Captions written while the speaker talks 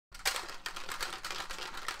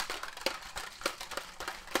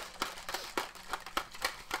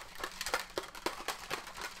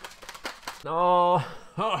No.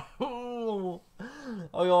 I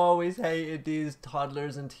always hated these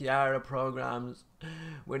toddlers and tiara programs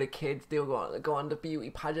where the kids do go on the beauty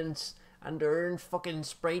pageants and they're in fucking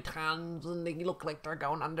spray tans and they look like they're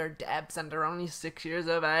going on their depths and they're only 6 years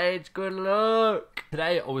of age. Good luck.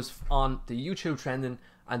 Today I was on the YouTube trending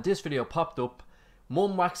and this video popped up.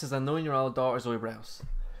 Mum waxes a 9-year-old daughter's eyebrows.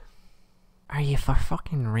 Are you for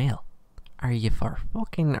fucking real? Are you for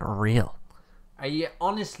fucking real? Are you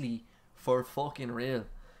honestly for fucking real?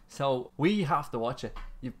 So we have to watch it.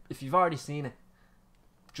 If you've already seen it,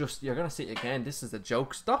 you're gonna see it again. This is a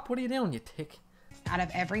joke. Stop, what are you doing, you tick? Out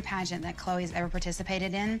of every pageant that Chloe's ever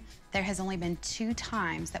participated in, there has only been 2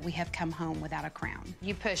 times that we have come home without a crown.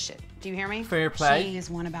 You push it. Do you hear me? Fair play. She has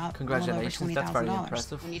won about Congratulations, that's very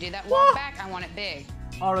impressive. When you do that walk back, I want it big.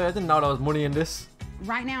 Alright, I didn't know there was money in this.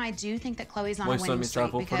 Right now, I do think that Chloe's on a winning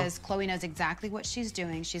streak because Chloe knows exactly what she's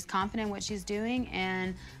doing. She's confident in what she's doing,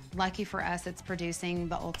 and lucky for us, it's producing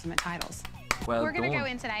the ultimate titles. Well we're going to go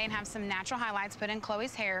in today and have some natural highlights put in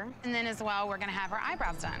Chloe's hair, and then as well, we're going to have her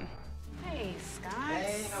eyebrows done. Hey, Scott.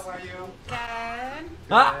 Hey, how are you?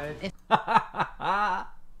 Good.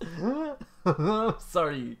 I'm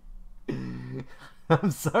sorry.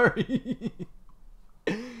 I'm sorry.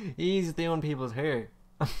 He's doing people's hair.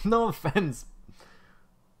 No offense.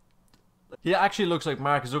 He actually looks like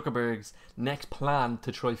Mark Zuckerberg's next plan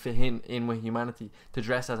to try fit in with humanity, to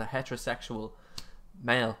dress as a heterosexual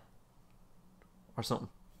male or something.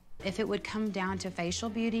 If it would come down to facial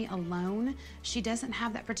beauty alone, she doesn't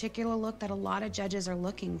have that particular look that a lot of judges are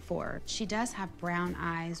looking for. She does have brown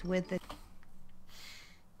eyes with the...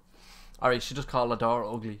 Alright, she just called her daughter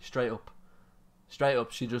ugly, straight up. Straight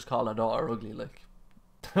up, she just called her daughter ugly, like.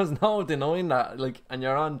 There's no denying that, like, and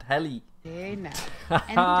you're on telly. Dude, no. And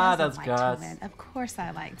who doesn't That's like gas. to win? Of course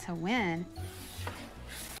I like to win.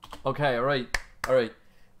 Okay, alright.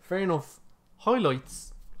 Fair enough. Highlights.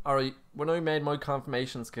 Alright, when I made my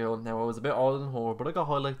confirmation school, now I was a bit older than her, but I got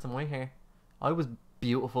highlights in my hair. I was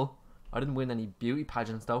beautiful. I didn't win any beauty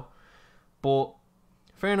pageants though. But,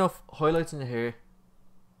 fair enough, highlights in your hair.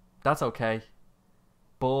 That's okay.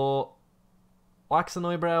 But, waxing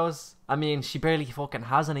eyebrows? I mean, she barely fucking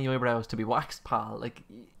has any eyebrows to be waxed, pal. Like,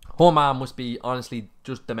 her mom must be honestly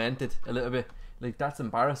just demented a little bit. Like, that's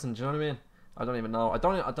embarrassing, do you know what I mean? I don't even know. I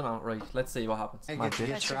don't know. Right, let's see what happens. Hey,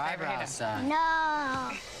 get your eyebrows done.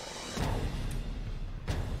 No.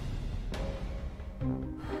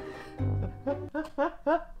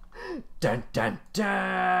 Dun dun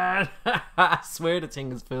dun! I swear the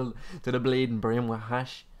thing is filled to the bleeding brim with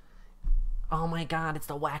hash. Oh my god, it's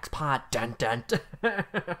the wax pot. Dun dun dun!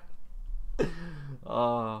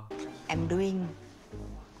 Oh. I'm doing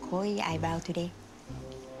Chloe eyebrow today.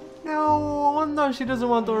 No wonder she doesn't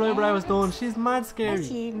want her eyebrows done. She's mad scary.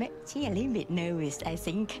 She a little bit nervous, I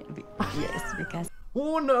think. Yes, because...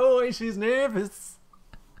 Oh no, she's nervous.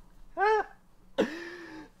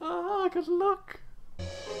 Oh, good luck.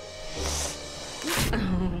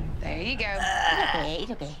 There you go.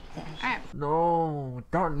 It's okay. Alright. No,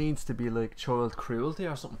 that needs to be like child cruelty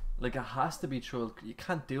or something. Like, it has to be child. You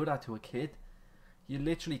can't do that to a kid. You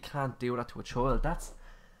literally can't do that to a child. That's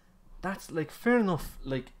like, fair enough.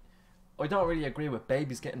 Like, I don't really agree with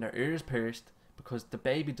babies getting their ears pierced because the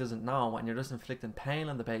baby doesn't know and you're just inflicting pain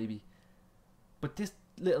on the baby. But this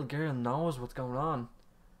little girl knows what's going on.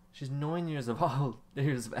 She's 9 years of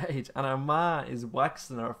age, and her ma is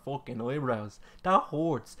waxing her fucking eyebrows. That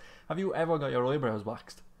hurts. Have you ever got your eyebrows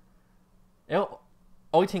waxed? I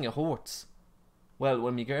think it hurts. Well,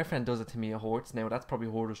 when my girlfriend does it to me, it hurts. Now that's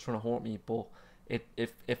probably her just trying to hurt me, but it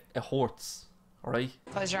hurts. Alright?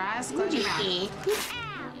 Close your eyes, close your mouth.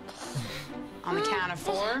 On the count of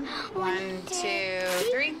 4. 1, 2,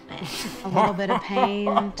 3. A little bit of pain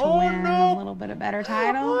to win a little bit of better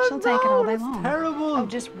title. She'll take it all day long. Terrible. Oh,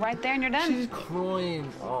 just right there and you're done. She's crying.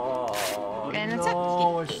 Oh, And it's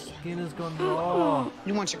no, her skin is gone raw.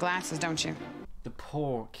 You want your glasses, don't you? The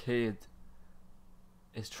poor kid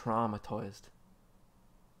is traumatized.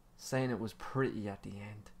 Saying it was pretty at the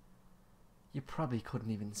end. You probably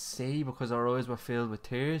couldn't even see because our eyes were filled with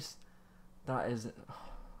tears. That is...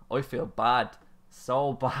 I feel bad.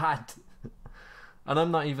 So bad. And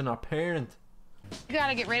I'm not even our parent. You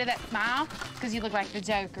gotta get rid of that smile because you look like the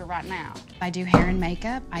Joker right now. I do hair and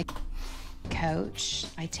makeup. I coach.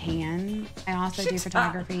 I tan. I also do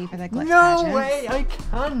photography for the Glitz pageants. No way! I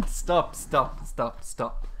can't. Stop.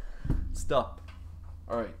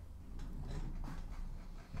 Alright.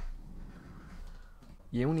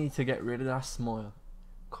 You need to get rid of that smile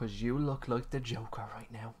because you look like the Joker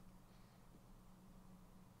right now.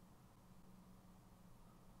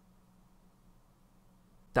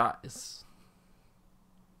 That is...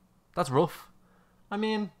 That's rough. I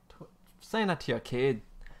mean, saying that to your kid,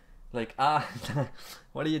 like,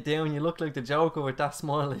 what are you doing? You look like the Joker with that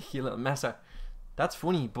smile, like you little messer. That's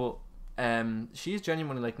funny, but she's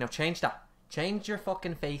genuinely like, now change that. Change your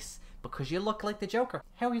fucking face because you look like the Joker.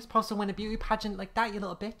 How are you supposed to win a beauty pageant like that, you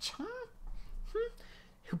little bitch?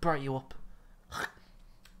 Who brought you up?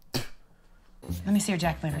 Let me see your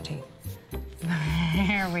jack-o'-lantern teeth.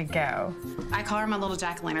 Here we go. I call her my little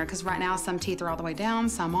jack-o'-lantern because right now some teeth are all the way down,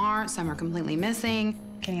 some aren't, some are completely missing.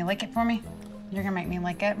 Can you lick it for me? You're gonna make me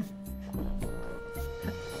lick it.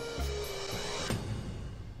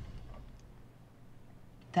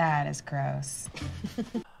 That is gross.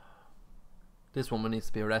 This woman needs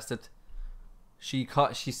to be arrested. She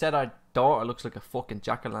said our daughter looks like a fucking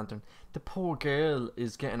jack-o'-lantern. The poor girl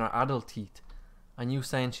is getting her adult teeth, and you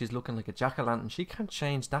saying she's looking like a jack-o'-lantern. She can't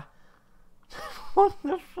change that. What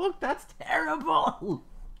the fuck? That's terrible.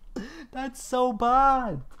 That's so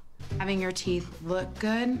bad. Having your teeth look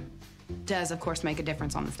good does, of course, make a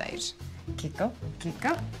difference on the stage. Kiko,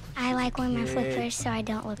 Kiko. I like wearing my flippers so I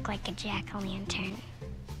don't look like a jack-o'-lantern.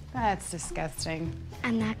 That's disgusting.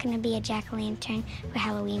 I'm not gonna be a jack-o'-lantern for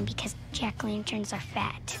Halloween because jack-o'-lanterns are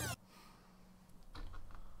fat.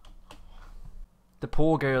 The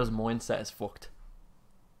poor girl's mindset is fucked.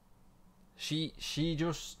 She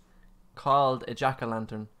just called a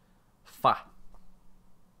jack-o'-lantern fat.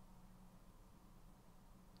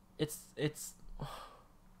 It's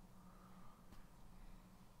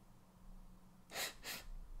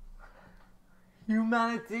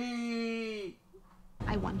humanity.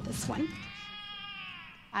 I want this one.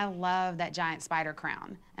 I love that giant spider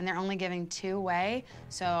crown, and they're only giving 2 away,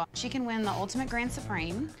 so she can win the Ultimate Grand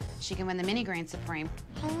Supreme, she can win the Mini Grand Supreme.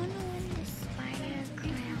 I wanna win the spider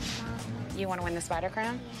crown, Mom. You wanna win the spider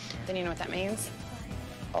crown? Then you know what that means?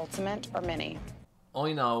 Ultimate or Mini.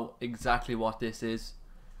 I know exactly what this is.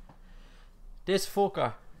 This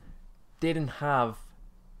fucker didn't have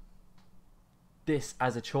this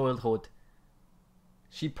as a childhood.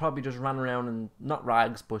 She probably just ran around in, not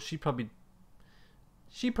rags, but she probably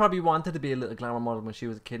wanted to be a little glamour model when she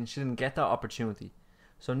was a kid and she didn't get that opportunity.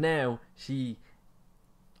 So now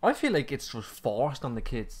I feel like it's just forced on the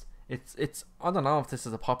kids. It's I don't know if this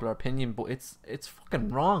is a popular opinion, but it's fucking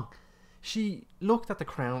wrong. She looked at the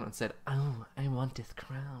crown and said, "Oh, I want this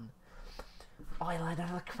crown. Oh, I like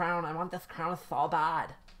that crown. I want this crown so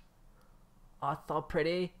bad. Oh, it's so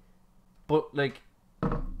pretty." But like,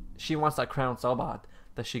 she wants that crown so bad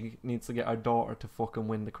that she needs to get her daughter to fucking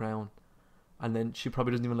win the crown. And then she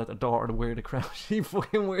probably doesn't even let her daughter wear the crown. She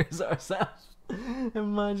fucking wears it herself.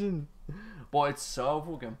 Imagine. Boy, it's so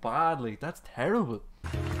fucking bad. Like, that's terrible.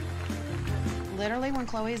 Literally, when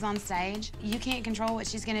Chloe's on stage, you can't control what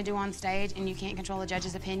she's gonna do on stage, and you can't control the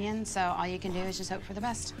judge's opinion, so all you can do is just hope for the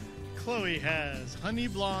best. Chloe has honey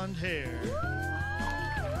blonde hair.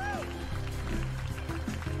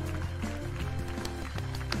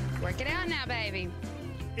 Work it out now, baby.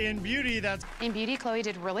 In beauty, In beauty, Chloe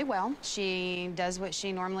did really well. She does what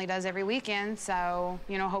she normally does every weekend, so,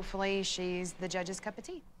 you know, hopefully she's the judge's cup of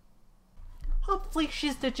tea. Hopefully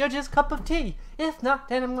she's the judge's cup of tea. If not,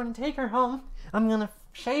 then I'm going to take her home. I'm going to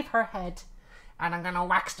shave her head. And I'm going to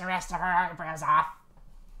wax the rest of her eyebrows off.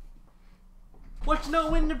 What you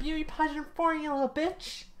know in the beauty pageant for, you little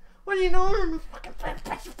bitch? What do you know? I'm a fucking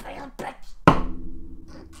bitch.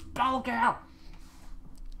 Go, girl.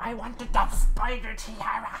 I wanted that spider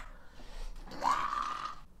tiara.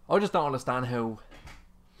 I just don't understand how.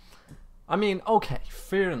 I mean, okay,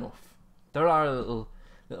 fair enough. There are little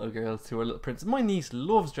girls who are little princesses. My niece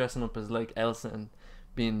loves dressing up as like Elsa and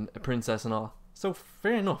being a princess and all. So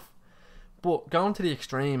fair enough. But going to the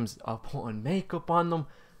extremes of putting makeup on them,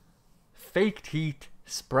 fake teeth,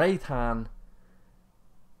 spray tan,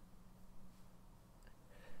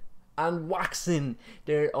 and waxing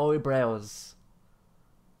their eyebrows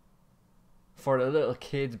for the little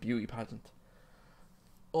kids' beauty pageant.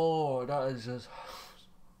 Oh, that is just...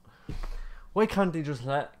 Why can't they just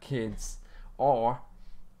let kids, or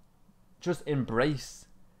just embrace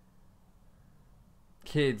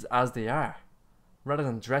kids as they are, rather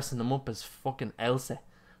than dressing them up as fucking Elsa?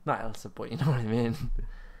 Not Elsa, but you know what I mean.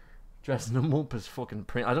 Dressing them up as fucking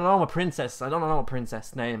I don't know a princess. I don't know a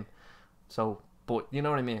princess name. So, but you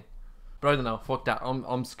know what I mean. But I don't know. Fuck that.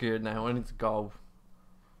 I'm scared now. I need to go.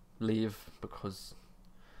 Leave, because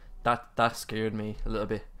that scared me a little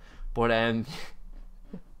bit. But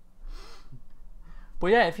but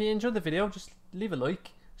yeah, if you enjoyed the video, just leave a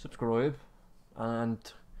like, subscribe, and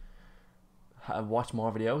watch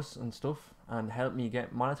more videos and stuff, and help me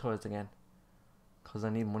get monetized again, because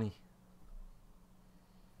I need money.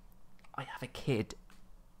 I have a kid,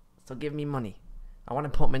 so give me money. I want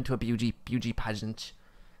to put him into a beauty pageant.